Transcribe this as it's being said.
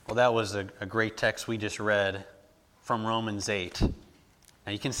Well, that was a great text we just read from Romans 8.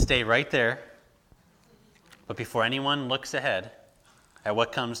 Now, you can stay right there, but before anyone looks ahead at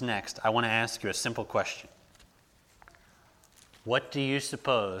what comes next, I want to ask you a simple question. What do you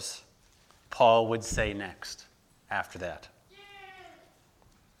suppose Paul would say next after that?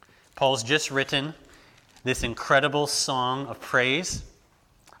 Paul's just written this incredible song of praise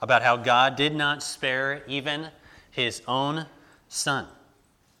about how God did not spare even his own Son,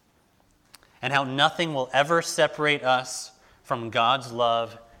 and how nothing will ever separate us from God's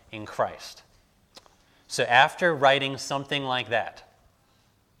love in Christ. So after writing something like that,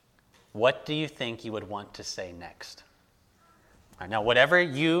 what do you think you would want to say next? All right, now, whatever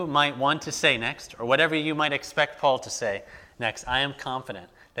you might want to say next, or whatever you might expect Paul to say next, I am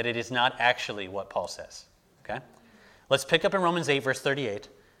confident that it is not actually what Paul says. Okay? Let's pick up in Romans 8, verse 38,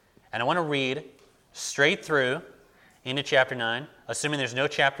 and I want to read straight through into chapter 9, assuming there's no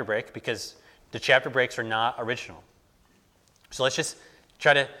chapter break, because the chapter breaks are not original. So let's just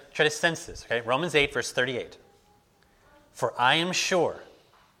try to sense this, okay? Romans 8, verse 38. For I am sure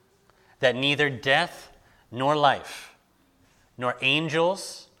that neither death nor life, nor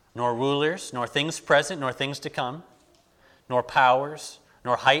angels, nor rulers, nor things present, nor things to come, nor powers,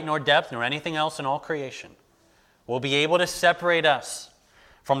 nor height, nor depth, nor anything else in all creation will be able to separate us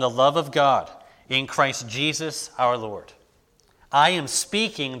from the love of God in Christ Jesus our Lord. I am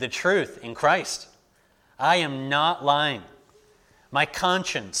speaking the truth in Christ. I am not lying. My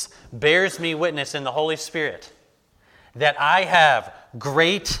conscience bears me witness in the Holy Spirit that I have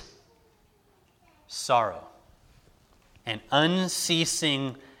great sorrow and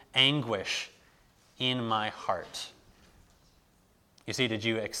unceasing anguish in my heart. You see, did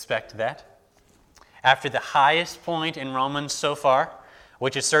you expect that? After the highest point in Romans so far,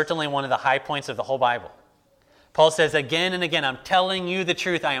 which is certainly one of the high points of the whole Bible, Paul says again and again, I'm telling you the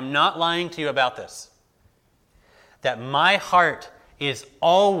truth. I am not lying to you about this. That my heart is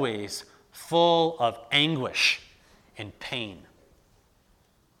always full of anguish and pain.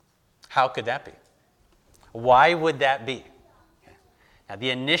 How could that be? Why would that be? Now, the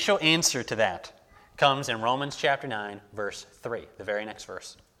initial answer to that comes in Romans chapter 9, verse 3, the very next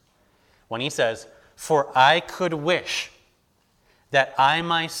verse, when he says, For I could wish that I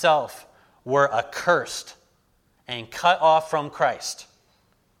myself were accursed and cut off from Christ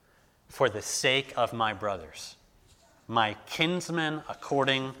for the sake of my brothers, my kinsmen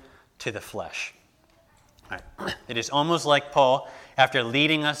according to the flesh. All right. It is almost like Paul, after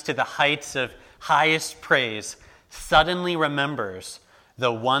leading us to the heights of highest praise, suddenly remembers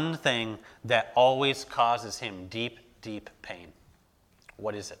the one thing that always causes him deep, deep pain.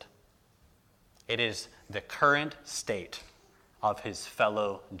 What is it? It is the current state of his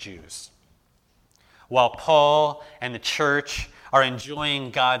fellow Jews. While Paul and the church are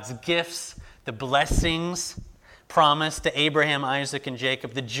enjoying God's gifts, the blessings promised to Abraham, Isaac, and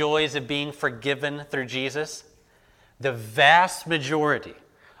Jacob, the joys of being forgiven through Jesus, the vast majority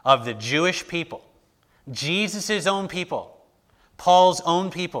of the Jewish people, Jesus' own people, Paul's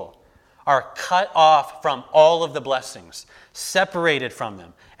own people, are cut off from all of the blessings, separated from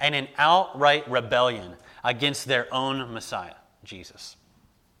them, and in outright rebellion against their own Messiah, Jesus.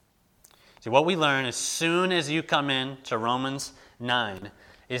 See, what we learn as soon as you come in to Romans 9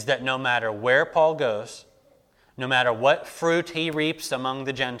 is that no matter where Paul goes, no matter what fruit he reaps among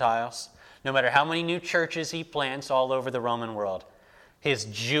the Gentiles, no matter how many new churches he plants all over the Roman world, his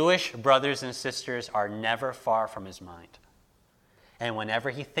Jewish brothers and sisters are never far from his mind. And whenever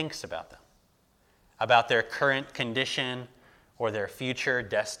he thinks about them, about their current condition or their future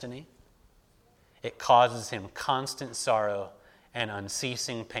destiny, it causes him constant sorrow and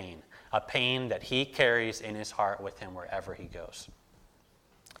unceasing pain, a pain that he carries in his heart with him wherever he goes.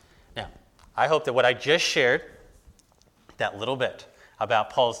 Now, I hope that what I just shared, that little bit about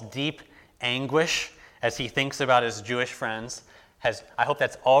Paul's deep anguish as he thinks about his Jewish friends, I hope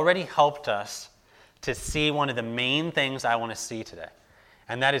that's already helped us to see one of the main things I want to see today.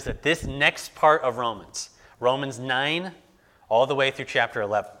 And that is that this next part of Romans, Romans 9 all the way through chapter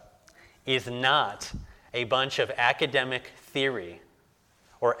 11, is not a bunch of academic theory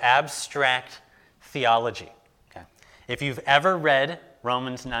or abstract theology. Okay? If you've ever read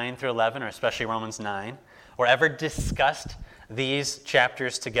Romans 9 through 11, or especially Romans 9, or ever discussed these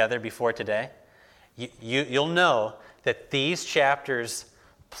chapters together before today, you'll know that these chapters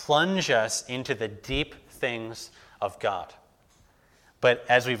plunge us into the deep things of God. But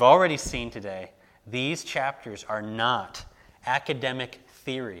as we've already seen today, these chapters are not academic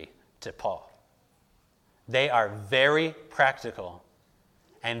theory to Paul. They are very practical,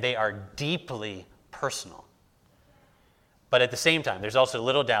 and they are deeply personal. But at the same time, there's also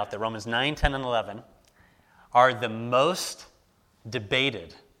little doubt that Romans 9, 10, and 11 are the most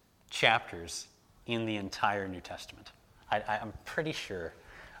debated chapters in the entire New Testament. I'm pretty sure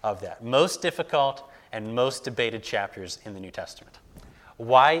of that. Most difficult and most debated chapters in the New Testament.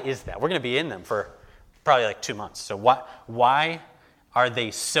 Why is that? We're going to be in them for probably like 2 months. So why are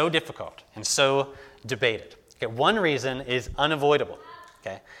they so difficult and so debated? Okay, one reason is unavoidable.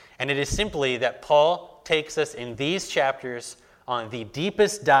 Okay? And it is simply that Paul takes us in these chapters on the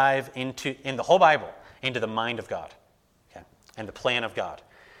deepest dive in the whole Bible into the mind of God, okay, and the plan of God.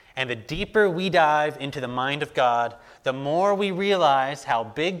 And the deeper we dive into the mind of God, the more we realize how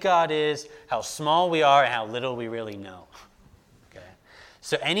big God is, how small we are, and how little we really know. Okay?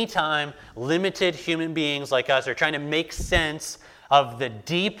 So anytime limited human beings like us are trying to make sense of the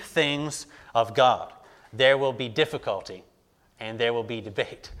deep things of God, there will be difficulty and there will be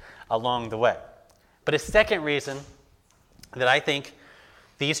debate along the way. But a second reason that I think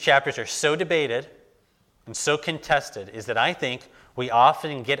these chapters are so debated and so contested is that I think we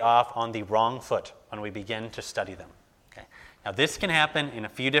often get off on the wrong foot when we begin to study them. Okay? Now, this can happen in a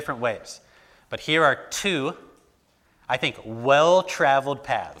few different ways, but here are two, I think, well-traveled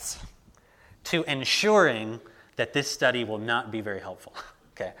paths to ensuring that this study will not be very helpful.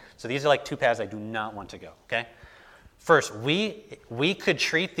 Okay? So these are like two paths I do not want to go. Okay? First, we could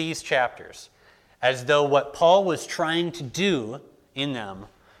treat these chapters as though what Paul was trying to do in them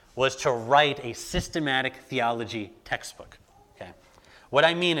was to write a systematic theology textbook. Okay? What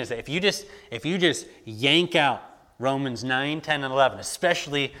I mean is that if you just yank out Romans 9, 10, and 11,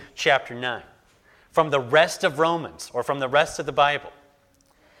 especially chapter 9, from the rest of Romans or from the rest of the Bible,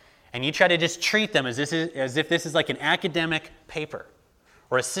 and you try to just treat them as if this is like an academic paper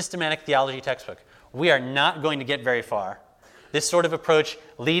or a systematic theology textbook, we are not going to get very far. This sort of approach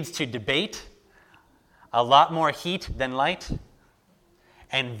leads to debate, a lot more heat than light,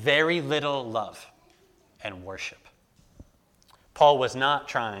 and very little love and worship. Paul was not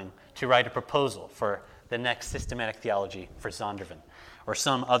trying to write a proposal for the next systematic theology for Zondervan or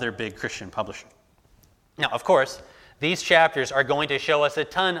some other big Christian publisher. Now, of course, these chapters are going to show us a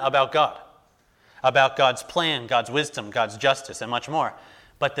ton about God, about God's plan, God's wisdom, God's justice, and much more.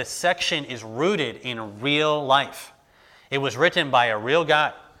 But the section is rooted in real life. It was written by a real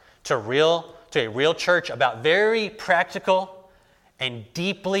guy to a real church about very practical and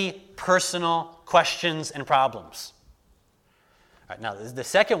deeply personal questions and problems. All right, now, the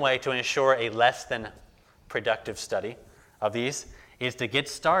second way to ensure a less than productive study of these is to get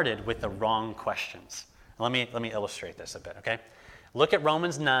started with the wrong questions. Let me illustrate this a bit, okay? Look at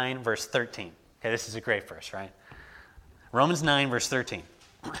Romans 9, verse 13. Okay, this is a great verse, right? Romans 9, verse 13.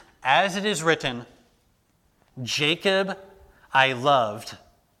 As it is written, Jacob I loved,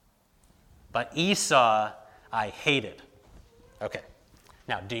 but Esau I hated. Okay.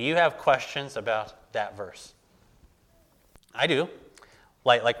 Now, do you have questions about that verse? I do.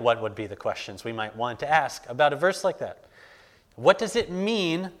 Like what would be the questions we might want to ask about a verse like that? What does it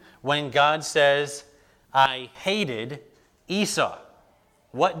mean when God says, I hated Esau?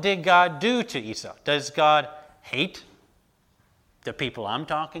 What did God do to Esau? Does God hate the people I'm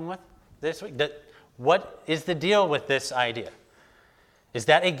talking with this week? What is the deal with this idea? Is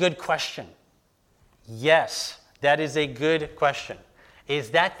that a good question? Yes, that is a good question.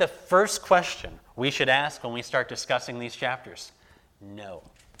 Is that the first question we should ask when we start discussing these chapters? No.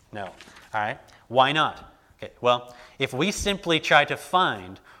 All right? Why not? Okay, well, if we simply try to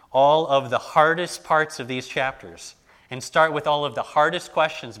find all of the hardest parts of these chapters and start with all of the hardest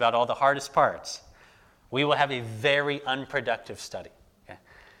questions about all the hardest parts, we will have a very unproductive study. Okay?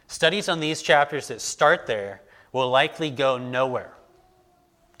 Studies on these chapters that start there will likely go nowhere.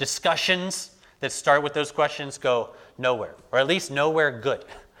 Discussions that start with those questions go nowhere, or at least nowhere good,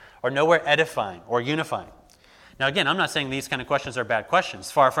 or nowhere edifying or unifying. Now again, I'm not saying these kind of questions are bad questions,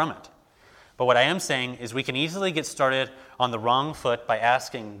 far from it. But what I am saying is we can easily get started on the wrong foot by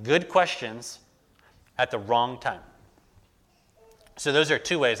asking good questions at the wrong time. So those are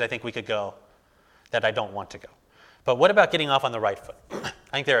two ways I think we could go that I don't want to go. But what about getting off on the right foot? I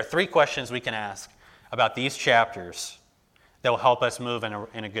think there are three questions we can ask about these chapters that will help us move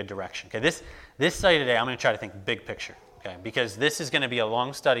in a good direction. Okay, this study today, I'm going to try to think big picture, okay, because this is going to be a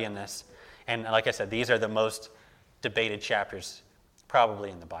long study in this. And like I said, these are the most debated chapters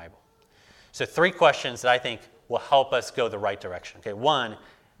probably in the Bible. So three questions that I think will help us go the right direction. Okay,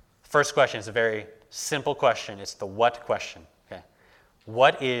 first question is a very simple question. It's the what question. Okay,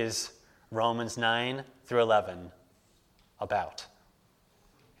 what is Romans 9 through 11 about?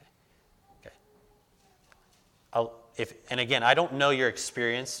 And again, I don't know your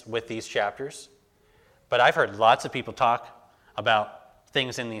experience with these chapters, but I've heard lots of people talk about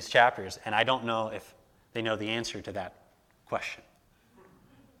things in these chapters, and I don't know if they know the answer to that question.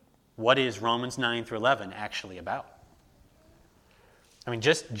 What is Romans 9 through 11 actually about? I mean,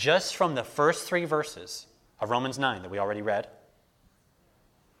 just from the first 3 verses of Romans 9 that we already read,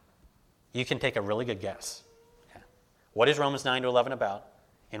 you can take a really good guess. Okay. What is Romans 9 to 11 about?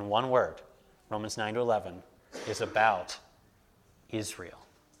 In one word, Romans 9 to 11 is about Israel.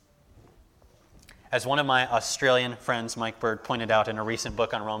 As one of my Australian friends, Mike Bird, pointed out in a recent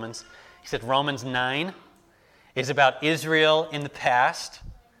book on Romans, he said Romans 9 is about Israel in the past,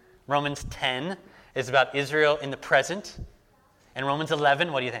 Romans 10 is about Israel in the present, and Romans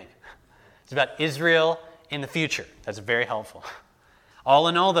 11, what do you think? It's about Israel in the future. That's very helpful. All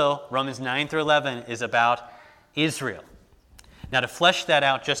in all, though, Romans 9 through 11 is about Israel. Now, to flesh that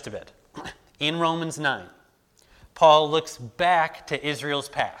out just a bit, in Romans 9, Paul looks back to Israel's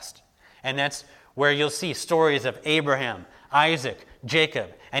past, and that's where you'll see stories of Abraham, Isaac, Jacob,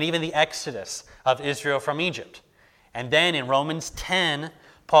 and even the exodus of Israel from Egypt. And then in Romans 10,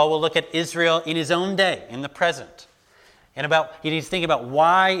 Paul will look at Israel in his own day, in the present. And he's thinking about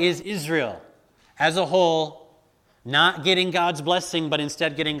why is Israel as a whole not getting God's blessing, but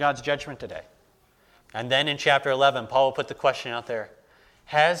instead getting God's judgment today. And then in chapter 11, Paul will put the question out there,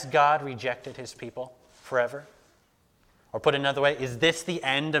 has God rejected his people forever? Or put another way, is this the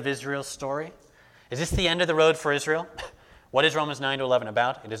end of Israel's story? Is this the end of the road for Israel? What is Romans 9 to 11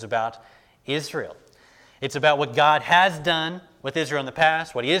 about? It is about Israel. It's about what God has done with Israel in the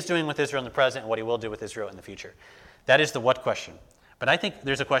past, what he is doing with Israel in the present, and what he will do with Israel in the future. That is the what question. But I think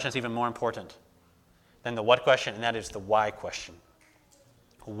there's a question that's even more important than the what question, and that is the why question.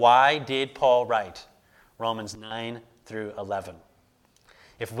 Why did Paul write Romans 9 through 11?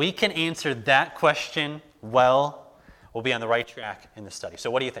 If we can answer that question well, we'll be on the right track in the study. So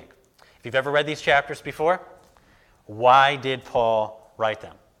what do you think? If you've ever read these chapters before, why did Paul write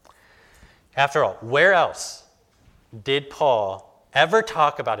them? After all, where else did Paul ever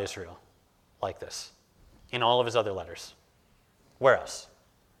talk about Israel like this in all of his other letters? Where else?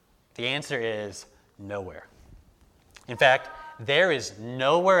 The answer is nowhere. In fact, there is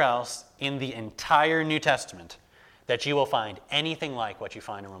nowhere else in the entire New Testament that you will find anything like what you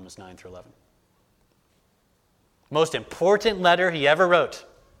find in Romans 9 through 11. Most important letter he ever wrote,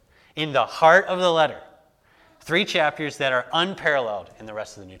 in the heart of the letter, 3 chapters that are unparalleled in the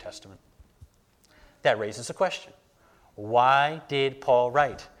rest of the New Testament. That raises a question. Why did Paul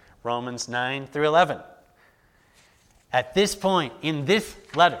write Romans 9 through 11? At this point, in this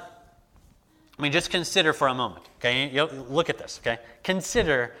letter, I mean, just consider for a moment, okay? Look at this, okay?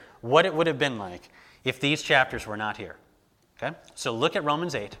 Consider what it would have been like if these chapters were not here, okay? So look at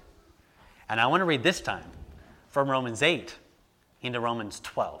Romans 8, and I want to read this time from Romans 8 into Romans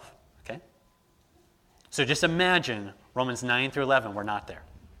 12, okay? So just imagine Romans 9 through 11 were not there.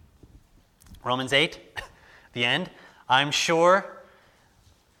 Romans 8, the end. I'm sure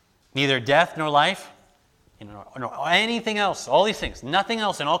neither death nor life, nor anything else, all these things, nothing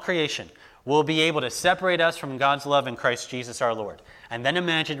else in all creation will be able to separate us from God's love in Christ Jesus our Lord. And then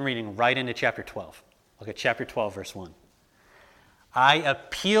imagine reading right into chapter 12. Look at chapter 12, verse 1. I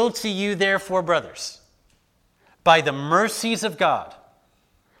appeal to you, therefore, brothers, by the mercies of God,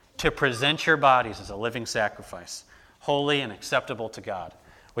 to present your bodies as a living sacrifice, holy and acceptable to God,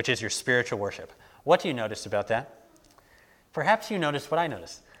 which is your spiritual worship. What do you notice about that? Perhaps you noticed what I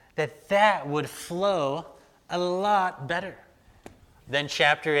noticed, that would flow a lot better than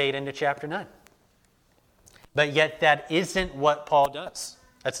chapter 8 into chapter 9. But yet that isn't what Paul does.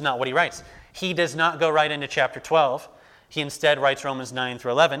 That's not what he writes. He does not go right into chapter 12. He instead writes Romans 9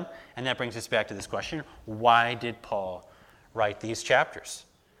 through 11, and that brings us back to this question, why did Paul write these chapters?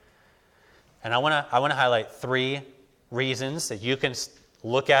 And I want to highlight 3 reasons that you can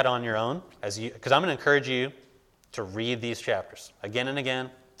look at on your own, because I'm going to encourage you to read these chapters again and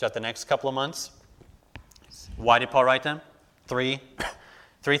again throughout the next couple of months. Why did Paul write them? 3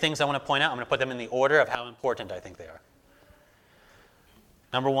 things I want to point out. I'm going to put them in the order of how important I think they are.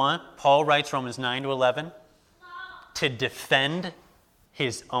 Number 1, Paul writes Romans 9 to 11 to defend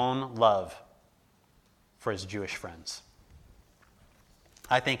his own love for his Jewish friends.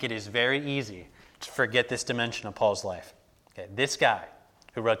 I think it is very easy to forget this dimension of Paul's life. Okay, this guy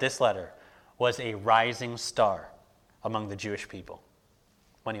who wrote this letter was a rising star among the Jewish people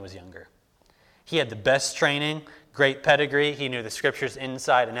when he was younger. He had the best training, great pedigree. He knew the scriptures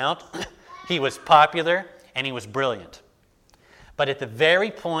inside and out. He was popular, and he was brilliant. But at the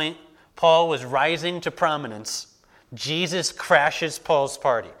very point Paul was rising to prominence, Jesus crashes Paul's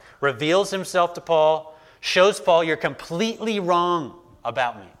party, reveals himself to Paul, shows Paul, you're completely wrong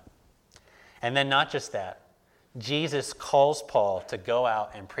about me. And then not just that, Jesus calls Paul to go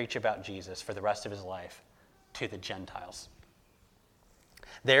out and preach about Jesus for the rest of his life to the Gentiles.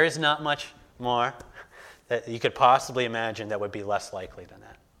 There is not much more that you could possibly imagine that would be less likely than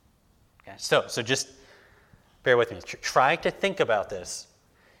that. Okay? So just bear with me. Try to think about this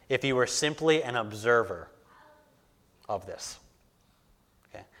if you were simply an observer of this.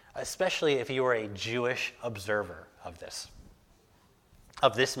 Okay? Especially if you were a Jewish observer of this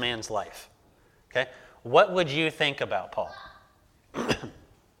man's life. Okay? What would you think about Paul?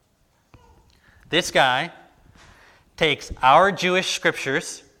 This guy takes our Jewish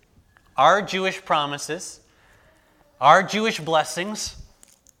scriptures, our Jewish promises, our Jewish blessings,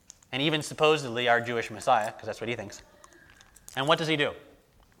 and even supposedly our Jewish Messiah, because that's what he thinks. And what does he do?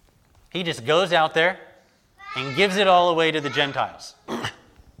 He just goes out there and gives it all away to the Gentiles.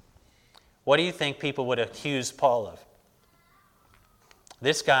 What do you think people would accuse Paul of?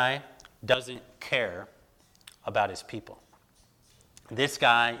 This guy doesn't care about his people. This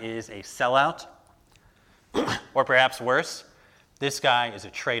guy is a sellout, or perhaps worse, this guy is a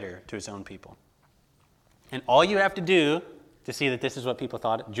traitor to his own people. And all you have to do to see that this is what people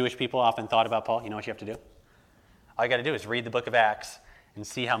thought, Jewish people often thought about Paul, you know what you have to do? All you got to do is read the book of Acts and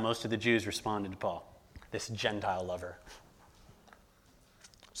see how most of the Jews responded to Paul, this Gentile lover.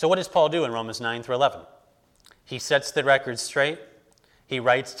 So what does Paul do in Romans 9 through 11? He sets the record straight. He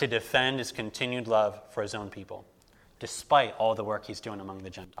writes to defend his continued love for his own people, despite all the work he's doing among the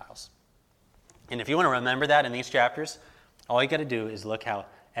Gentiles. And if you want to remember that in these chapters, all you got to do is look how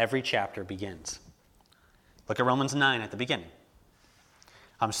every chapter begins. Look at Romans 9 at the beginning.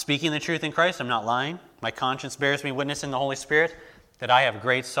 I'm speaking the truth in Christ. I'm not lying. My conscience bears me witness in the Holy Spirit that I have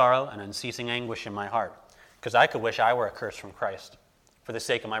great sorrow and unceasing anguish in my heart, because I could wish I were accursed from Christ for the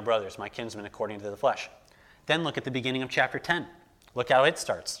sake of my brothers, my kinsmen according to the flesh. Then look at the beginning of chapter 10. Look how it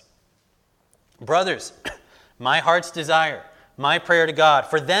starts. Brothers, my heart's desire, my prayer to God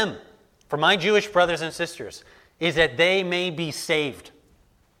for them, for my Jewish brothers and sisters, is that they may be saved.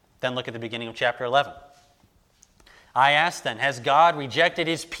 Then look at the beginning of chapter 11. I ask then, has God rejected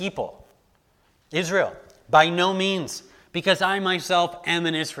his people, Israel? By no means, because I myself am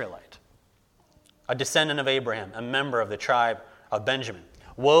an Israelite, a descendant of Abraham, a member of the tribe of Benjamin.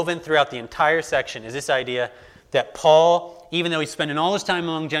 Woven throughout the entire section is this idea that Paul, even though he's spending all his time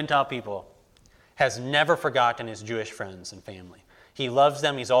among Gentile people, has never forgotten his Jewish friends and family. He loves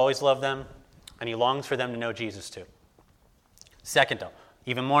them, he's always loved them, and he longs for them to know Jesus too. Second, though,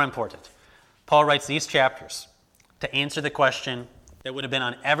 even more important, Paul writes these chapters to answer the question that would have been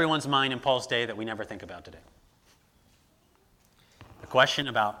on everyone's mind in Paul's day that we never think about today. The question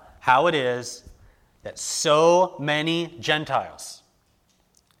about how it is that so many Gentiles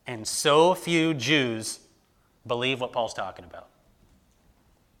and so few Jews believe what Paul's talking about.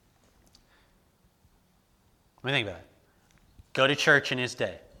 Let me think about it. Go to church in his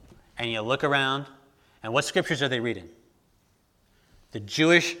day, and you look around, and what scriptures are they reading? The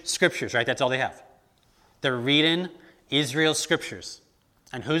Jewish scriptures, right? That's all they have. They're reading Israel's scriptures.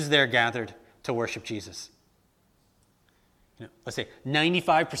 And who's there gathered to worship Jesus? Let's say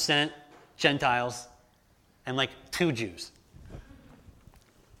 95% Gentiles and like 2 Jews.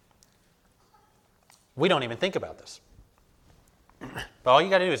 We don't even think about this. But all you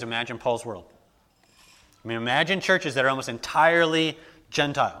got to do is imagine Paul's world. I mean, imagine churches that are almost entirely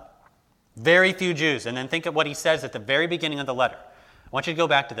Gentile. Very few Jews. And then think of what he says at the very beginning of the letter. I want you to go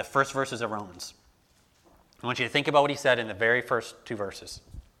back to the first verses of Romans. I want you to think about what he said in the very first 2 verses.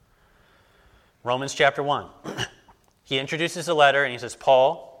 Romans chapter 1. He introduces the letter and he says,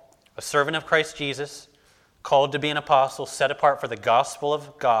 Paul, a servant of Christ Jesus, called to be an apostle, set apart for the gospel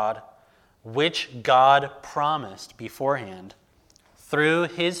of God, which God promised beforehand through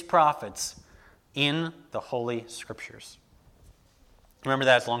his prophets in the Holy Scriptures. Remember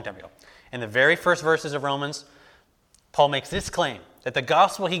that, it's a long time ago. In the very first verses of Romans, Paul makes this claim, that the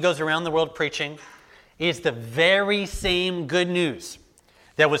gospel he goes around the world preaching is the very same good news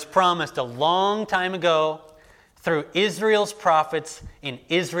that was promised a long time ago through Israel's prophets in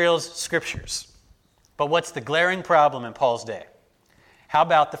Israel's scriptures. But what's the glaring problem in Paul's day? How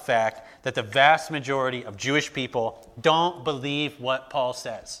about the fact that the vast majority of Jewish people don't believe what Paul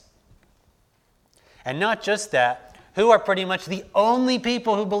says? And not just that, who are pretty much the only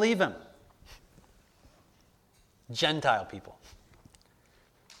people who believe him? Gentile people.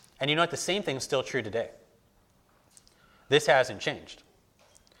 And you know what? The same thing's still true today. This hasn't changed.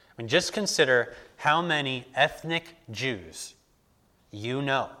 I mean, just consider how many ethnic Jews you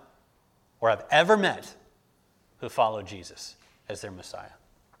know or have ever met who follow Jesus as their Messiah.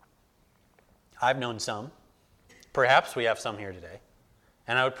 I've known some. Perhaps we have some here today.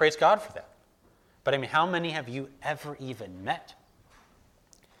 And I would praise God for that. But I mean, how many have you ever even met?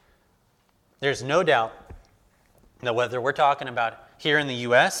 There's no doubt that whether we're talking about here in the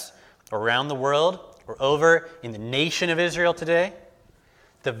U.S., or around the world, or over in the nation of Israel today,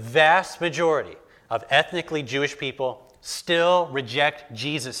 the vast majority of ethnically Jewish people still reject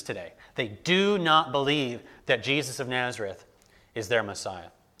Jesus today. They do not believe that Jesus of Nazareth is their Messiah.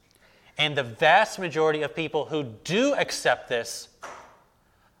 And the vast majority of people who do accept this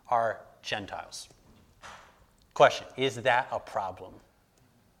are Gentiles. Question, is that a problem?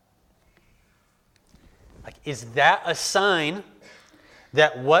 Like, is that a sign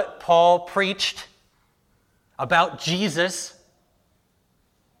that what Paul preached about Jesus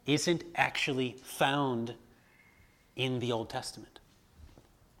isn't actually found in the Old Testament?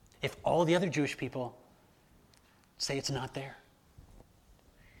 If all the other Jewish people say it's not there.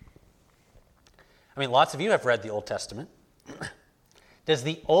 I mean, lots of you have read the Old Testament. Does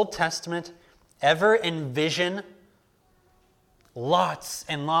the Old Testament ever envision lots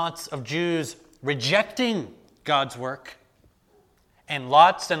and lots of Jews rejecting God's work and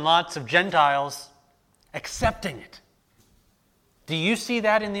lots of Gentiles accepting it? Do you see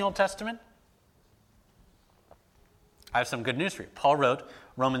that in the Old Testament? I have some good news for you. Paul wrote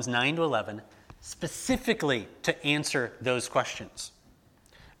Romans 9 to 11 specifically to answer those questions.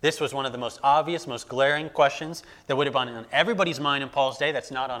 This was one of the most obvious, most glaring questions that would have been on everybody's mind in Paul's day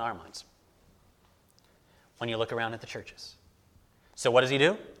that's not on our minds when you look around at the churches. So what does he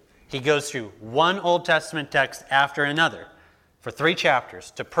do? He goes through one Old Testament text after another for 3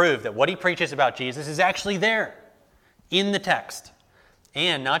 chapters to prove that what he preaches about Jesus is actually there in the text.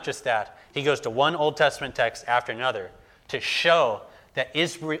 And not just that, he goes to one Old Testament text after another to show that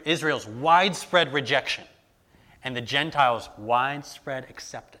Israel's widespread rejection and the Gentiles' widespread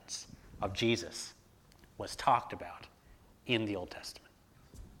acceptance of Jesus was talked about in the Old Testament.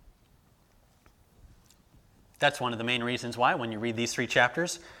 That's one of the main reasons why, when you read these 3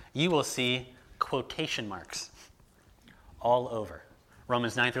 chapters, you will see quotation marks all over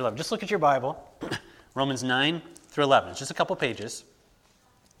Romans 9 through 11. Just look at your Bible, Romans 9 through 11. It's just a couple pages.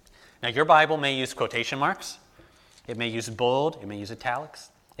 Now, your Bible may use quotation marks. It may use bold. It may use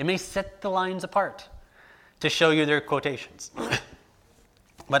italics. It may set the lines apart to show you their quotations.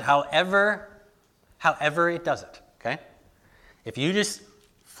 But however it does it, okay? If you just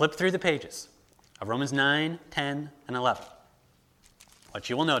flip through the pages of Romans 9, 10, and 11, what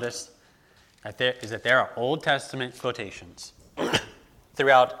you will notice is that there are Old Testament quotations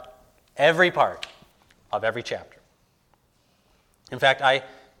throughout every part of every chapter. In fact, I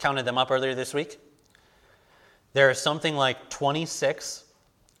counted them up earlier this week. There are something like 26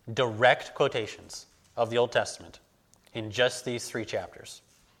 direct quotations of the Old Testament in just these 3 chapters.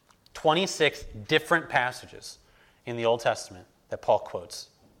 26 different passages in the Old Testament that Paul quotes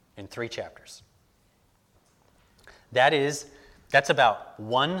in 3 chapters. That's about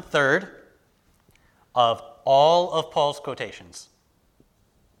 1/3 of all of Paul's quotations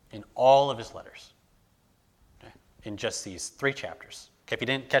in all of his letters, okay, in just these 3 chapters. Okay, if you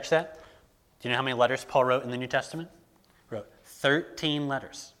didn't catch that, do you know how many letters Paul wrote in the New Testament? He wrote 13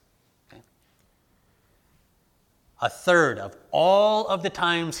 letters. Okay? 1/3 of all of the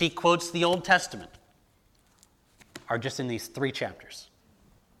times he quotes the Old Testament are just in these 3 chapters.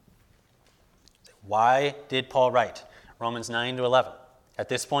 Why did Paul write Romans 9 to 11 at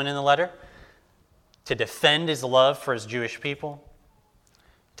this point in the letter? To defend his love for his Jewish people,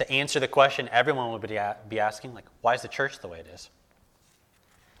 to answer the question everyone would be asking, like, why is the church the way it is?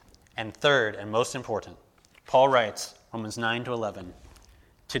 And third, and most important, Paul writes Romans 9 to 11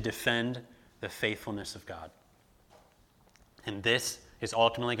 to defend the faithfulness of God. And this is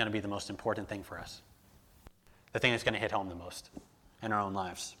ultimately going to be the most important thing for us. The thing that's going to hit home the most in our own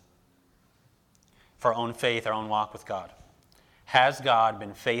lives. For our own faith, our own walk with God. Has God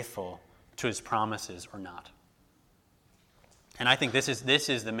been faithful to his promises or not? And I think this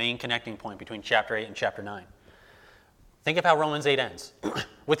is the main connecting point between chapter 8 and chapter 9. Think of how Romans 8 ends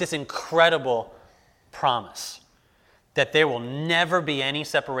with this incredible promise that there will never be any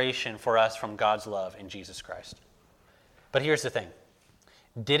separation for us from God's love in Jesus Christ. But here's the thing.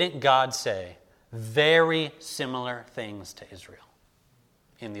 Didn't God say very similar things to Israel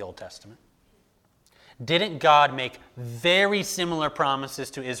in the Old Testament? Didn't God make very similar promises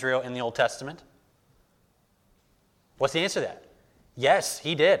to Israel in the Old Testament? What's the answer to that? Yes,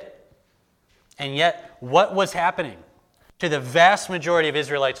 he did. And yet, what was happening to the vast majority of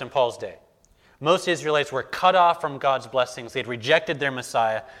Israelites in Paul's day? Most Israelites were cut off from God's blessings. They had rejected their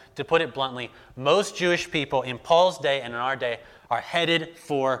Messiah. To put it bluntly, most Jewish people in Paul's day and in our day are headed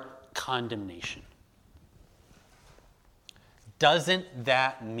for condemnation. Doesn't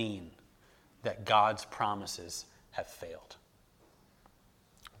that mean that God's promises have failed?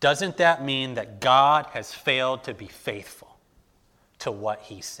 Doesn't that mean that God has failed to be faithful to what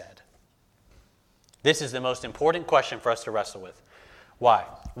he said? This is the most important question for us to wrestle with. Why?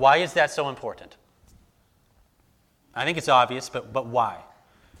 Why is that so important? I think it's obvious, but why?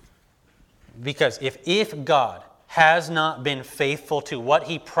 Because if God has not been faithful to what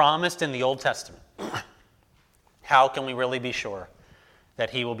he promised in the Old Testament, how can we really be sure that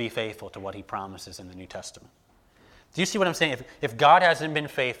he will be faithful to what he promises in the New Testament? Do you see what I'm saying? If God hasn't been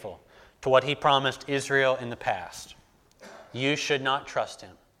faithful to what he promised Israel in the past, you should not trust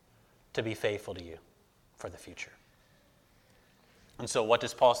him to be faithful to you for the future. And so what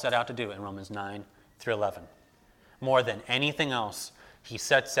does Paul set out to do in Romans 9 through 11? More than anything else, he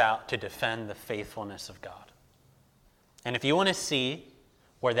sets out to defend the faithfulness of God. And if you want to see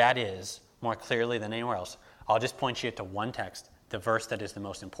where that is more clearly than anywhere else, I'll just point you to one text, the verse that is the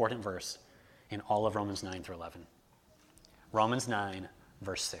most important verse in all of Romans 9 through 11. Romans 9,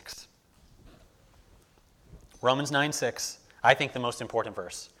 verse 6. Romans 9, 6, I think the most important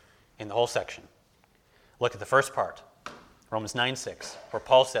verse in the whole section. Look at the first part, Romans 9, 6, where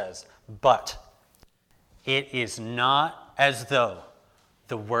Paul says, "But it is not as though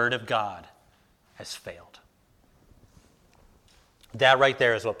the word of God has failed." That right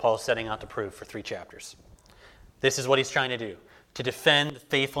there is what Paul's setting out to prove for 3 chapters. This is what he's trying to do, to defend the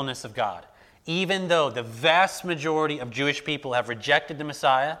faithfulness of God. Even though the vast majority of Jewish people have rejected the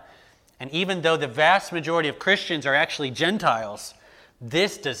Messiah, and even though the vast majority of Christians are actually Gentiles,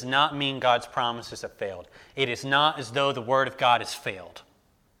 this does not mean God's promises have failed. It is not as though the word of God has failed.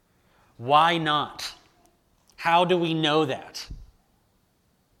 Why not? How do we know that?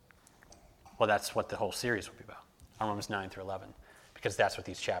 Well, that's what the whole series will be about, on Romans 9 through 11, because that's what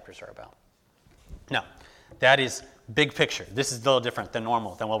these chapters are about. Now, that is big picture. This is a little different than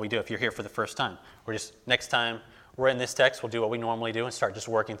normal, than what we do if you're here for the first time. Next time we're in this text, we'll do what we normally do and start just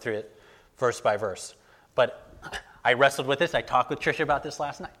working through it verse by verse. But I wrestled with this. I talked with Tricia about this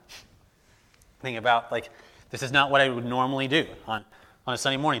last night. Thinking about, this is not what I would normally do on a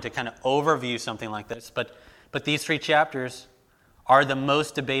Sunday morning, to kind of overview something like this. But these 3 chapters are the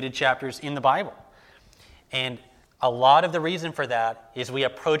most debated chapters in the Bible. And a lot of the reason for that is we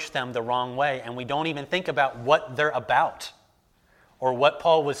approach them the wrong way, and we don't even think about what they're about or what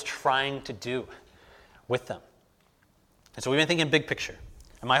Paul was trying to do with them. And so we've been thinking big picture.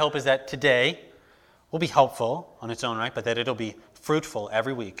 And my hope is that today will be helpful on its own right, but that it'll be fruitful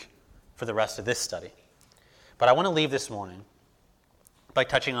every week for the rest of this study. But I want to leave this morning by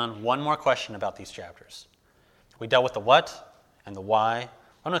touching on one more question about these chapters. We dealt with the what and the why.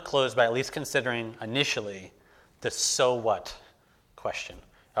 I want to close by at least considering initially the so what question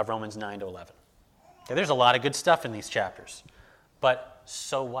of Romans 9 to 11. Okay, there's a lot of good stuff in these chapters, but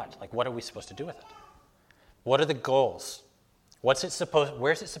so what? What are we supposed to do with it? What are the goals? Where's it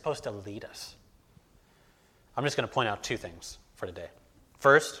supposed to lead us? I'm just going to point out 2 things for today.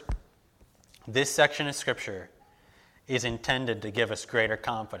 First, this section of Scripture is intended to give us greater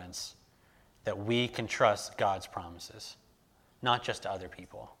confidence that we can trust God's promises, not just to other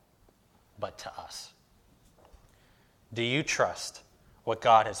people, but to us. Do you trust what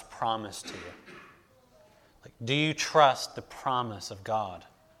God has promised to you? Do you trust the promise of God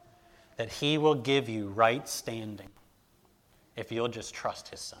that he will give you right standing if you'll just trust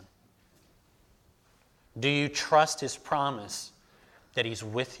his Son? Do you trust his promise that he's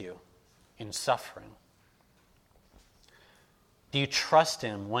with you in suffering? Do you trust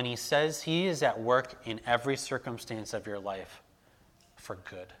him when he says he is at work in every circumstance of your life for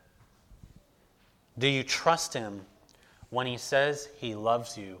good? Do you trust him when he says he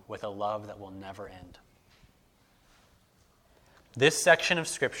loves you with a love that will never end? This section of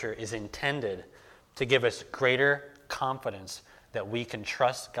Scripture is intended to give us greater confidence that we can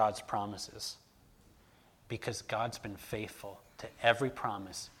trust God's promises, because God's been faithful to every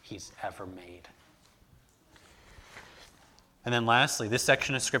promise he's ever made. And then lastly, this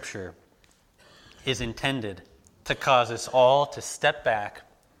section of Scripture is intended to cause us all to step back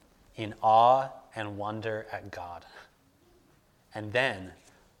in awe and wonder at God, and then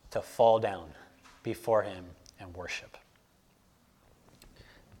to fall down before him and worship.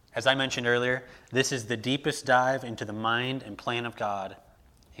 As I mentioned earlier, this is the deepest dive into the mind and plan of God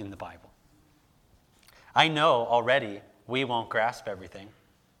in the Bible. I know already we won't grasp everything,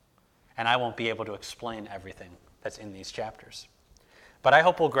 and I won't be able to explain everything that's in these chapters. But I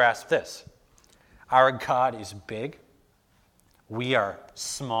hope we'll grasp this. Our God is big, we are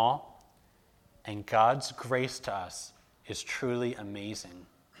small, and God's grace to us is truly amazing,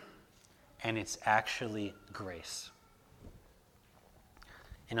 and it's actually grace.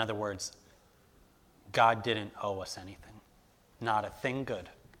 In other words, God didn't owe us anything, not a thing good.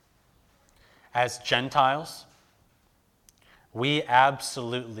 As Gentiles, we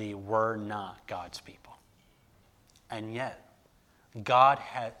absolutely were not God's people. And yet, God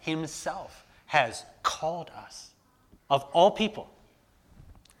himself has called us, of all people,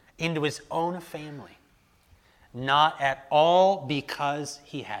 into his own family, not at all because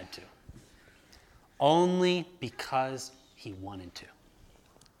he had to, only because he wanted to.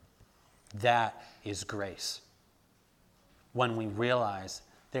 That is grace. When we realize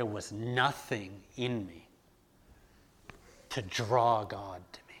there was nothing in me to draw God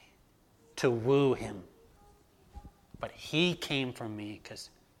to me, to woo him, but he came from me because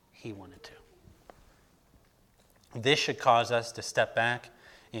he wanted to. This should cause us to step back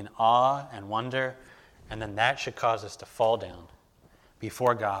in awe and wonder, and then that should cause us to fall down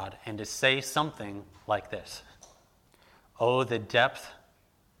before God and to say something like this. Oh, the depth,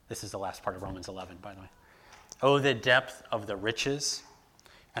 this is the last part of Romans 11, by the way. Oh, the depth of the riches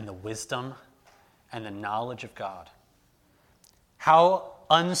and the wisdom and the knowledge of God. How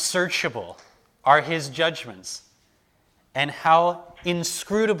unsearchable are his judgments, and how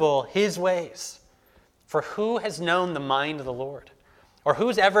inscrutable his ways. For who has known the mind of the Lord? Or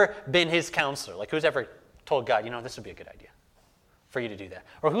who's ever been his counselor? Like who's ever told God, this would be a good idea for you to do that?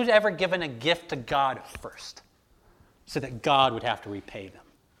 Or who's ever given a gift to God first so that God would have to repay them?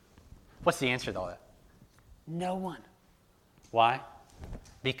 What's the answer to all that? No one. Why?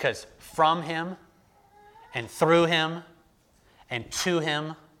 Because from him and through him and to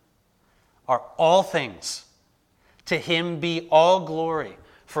him are all things. To him be all glory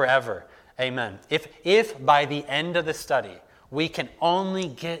forever. Amen. If by the end of the study we can only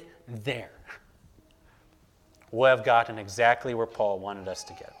get there, we'll have gotten exactly where Paul wanted us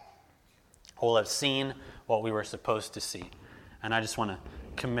to get. We'll have seen what we were supposed to see. And I just want to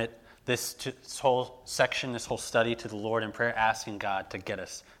commit this whole section, this whole study to the Lord in prayer, asking God to get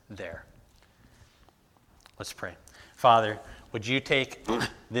us there. Let's pray. Father, would you take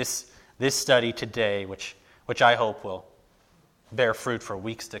this study today, which I hope will bear fruit for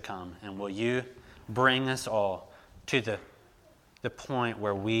weeks to come, and will you bring us all to the point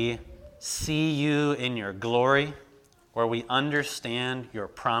where we see you in your glory, where we understand your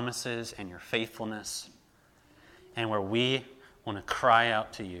promises and your faithfulness, and where we want to cry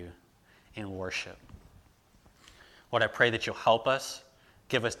out to you in worship. Lord, I pray that you'll help us,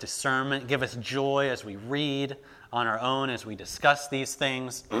 give us discernment, give us joy as we read on our own, as we discuss these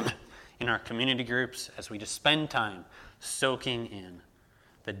things in our community groups, as we just spend time soaking in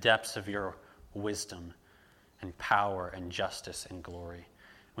the depths of your wisdom and power and justice and glory.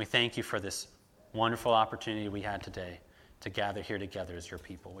 We thank you for this wonderful opportunity we had today to gather here together as your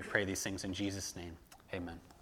people. We pray these things in Jesus' name. Amen.